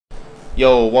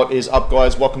Yo, what is up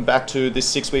guys? Welcome back to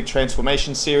this 6-week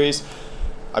transformation series.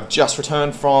 I've just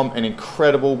returned from an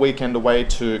incredible weekend away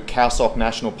to Khao Sok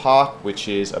National Park, which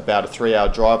is about a 3-hour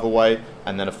drive away,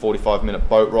 and then a 45-minute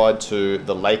boat ride to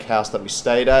the lake house that we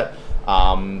stayed at.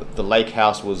 The lake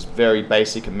house was very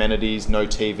basic amenities, no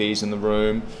TVs in the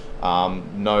room,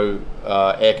 no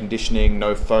air conditioning,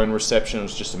 no phone reception. It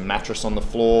was just a mattress on the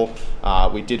floor.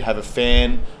 We did have a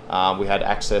fan. We had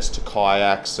access to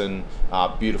kayaks and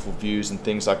beautiful views and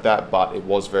things like that, but it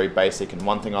was very basic. And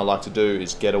one thing I like to do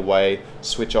is get away,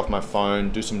 switch off my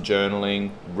phone, do some journaling,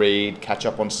 read, catch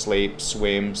up on sleep,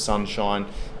 swim, sunshine,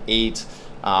 eat,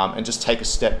 and just take a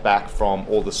step back from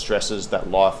all the stresses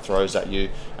that life throws at you.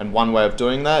 And one way of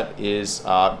doing that is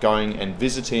going and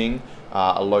visiting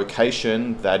a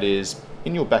location that is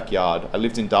in your backyard. I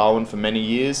lived in Darwin for many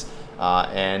years,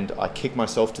 and I kick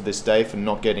myself to this day for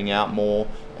not getting out more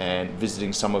and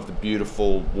visiting some of the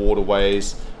beautiful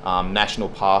waterways, national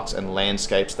parks and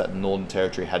landscapes that the Northern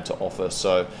Territory had to offer.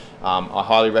 So I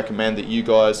highly recommend that you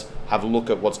guys have a look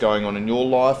at what's going on in your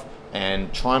life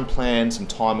and try and plan some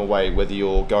time away, whether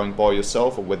you're going by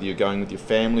yourself or whether you're going with your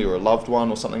family or a loved one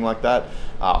or something like that.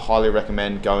 Highly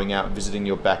recommend going out, visiting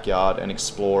your backyard and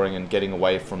exploring and getting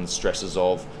away from the stresses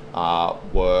of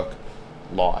work,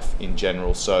 life in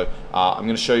general. So I'm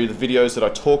going to show you the videos that I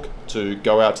took to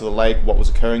go out to the lake, what was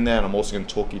occurring there, and I'm also going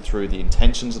to talk you through the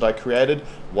intentions that I created,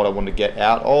 what I want to get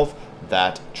out of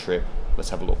that trip. Let's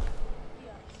have a look.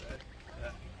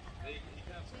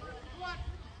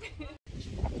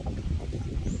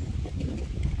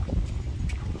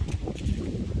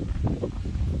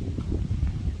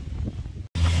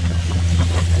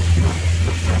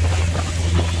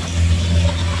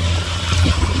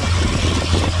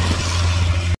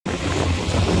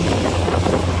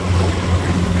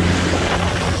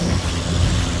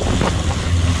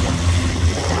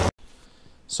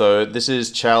 So this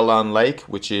is Chow Lan Lake,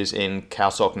 which is in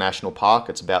Khao Sok National Park.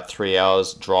 It's about 3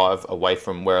 hours drive away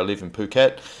from where I live in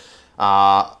Phuket.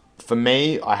 For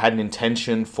me, I had an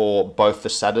intention for both the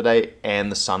Saturday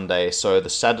and the Sunday. So the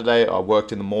Saturday I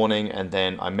worked in the morning and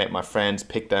then I met my friends,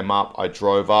 picked them up, I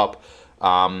drove up,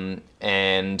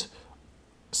 and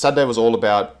Saturday was all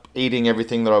about eating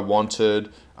everything that I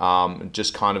wanted,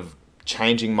 just kind of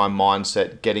changing my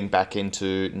mindset, getting back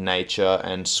into nature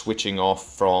and switching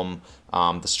off from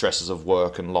the stresses of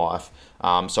work and life.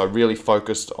 So I really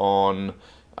focused on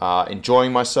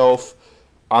enjoying myself,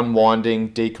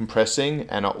 unwinding, decompressing,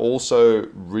 and I also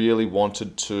really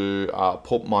wanted to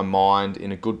put my mind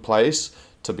in a good place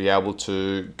to be able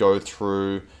to go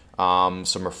through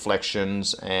some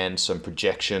reflections and some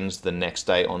projections the next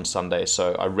day on Sunday.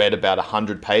 So I read about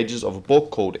 100 pages of a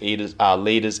book called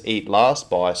Leaders Eat Last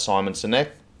by Simon Sinek.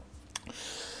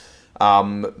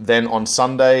 Then on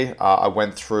Sunday, I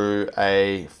went through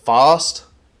a fast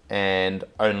and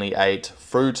only ate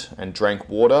fruit and drank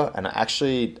water, and I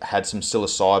actually had some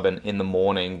psilocybin in the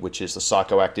morning, which is the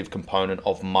psychoactive component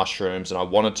of mushrooms, and I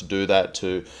wanted to do that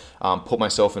to put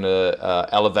myself in a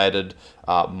elevated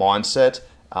mindset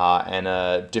and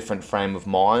a different frame of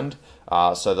mind,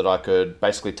 so that I could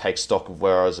basically take stock of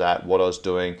where I was at, what I was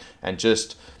doing, and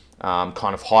just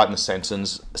kind of heighten the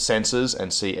senses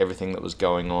and see everything that was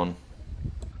going on.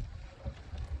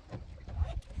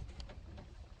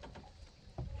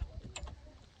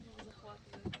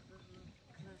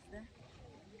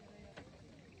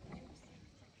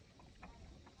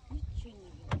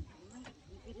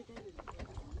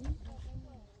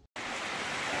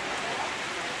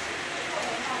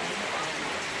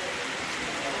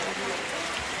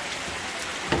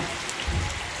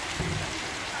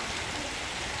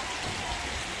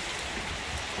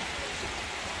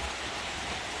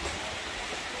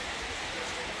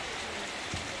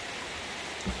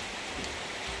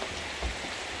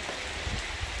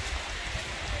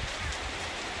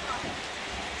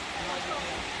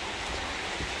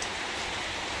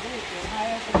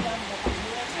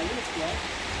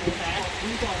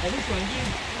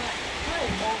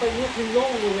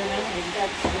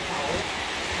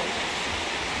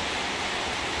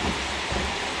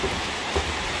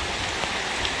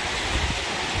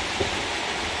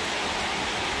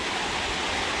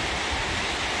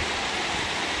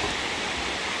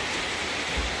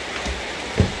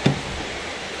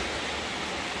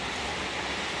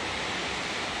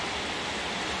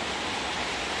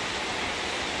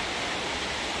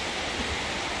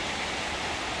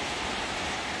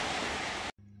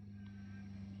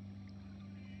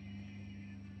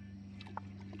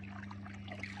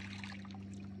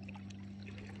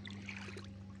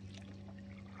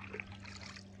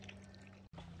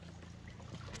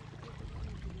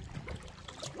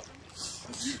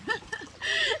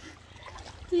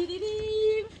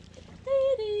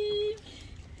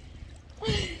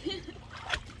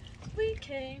 We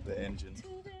came The engine. to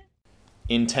the...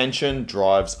 Intention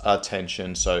drives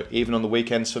attention. So even on the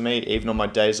weekends for me, even on my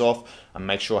days off, I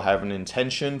make sure I have an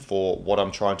intention for what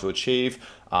I'm trying to achieve,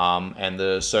 and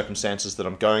the circumstances that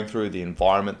I'm going through, the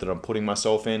environment that I'm putting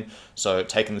myself in. So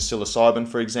taking the psilocybin,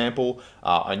 for example,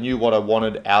 I knew what I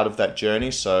wanted out of that journey,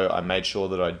 so I made sure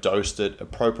that I dosed it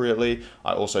appropriately.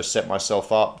 I also set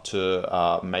myself up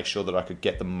to make sure that I could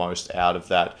get the most out of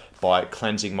that by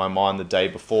cleansing my mind the day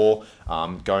before,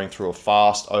 going through a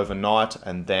fast overnight,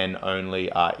 and then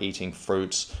only eating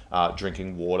fruits,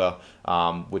 drinking water,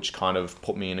 which kind of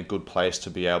put me in a good place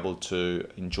to be able to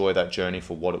enjoy that journey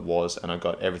for what it was, and I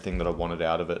got everything that I wanted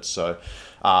out of it. So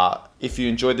if you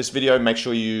enjoyed this video, make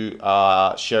sure you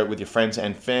share it with your friends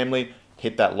and family.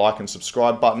 Hit that like and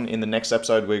subscribe button. In the next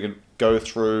episode, we're going to go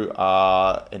through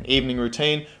an evening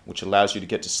routine, which allows you to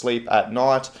get to sleep at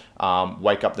night,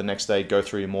 wake up the next day, go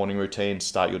through your morning routine,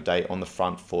 start your day on the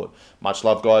front foot. Much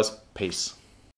love, guys. Peace.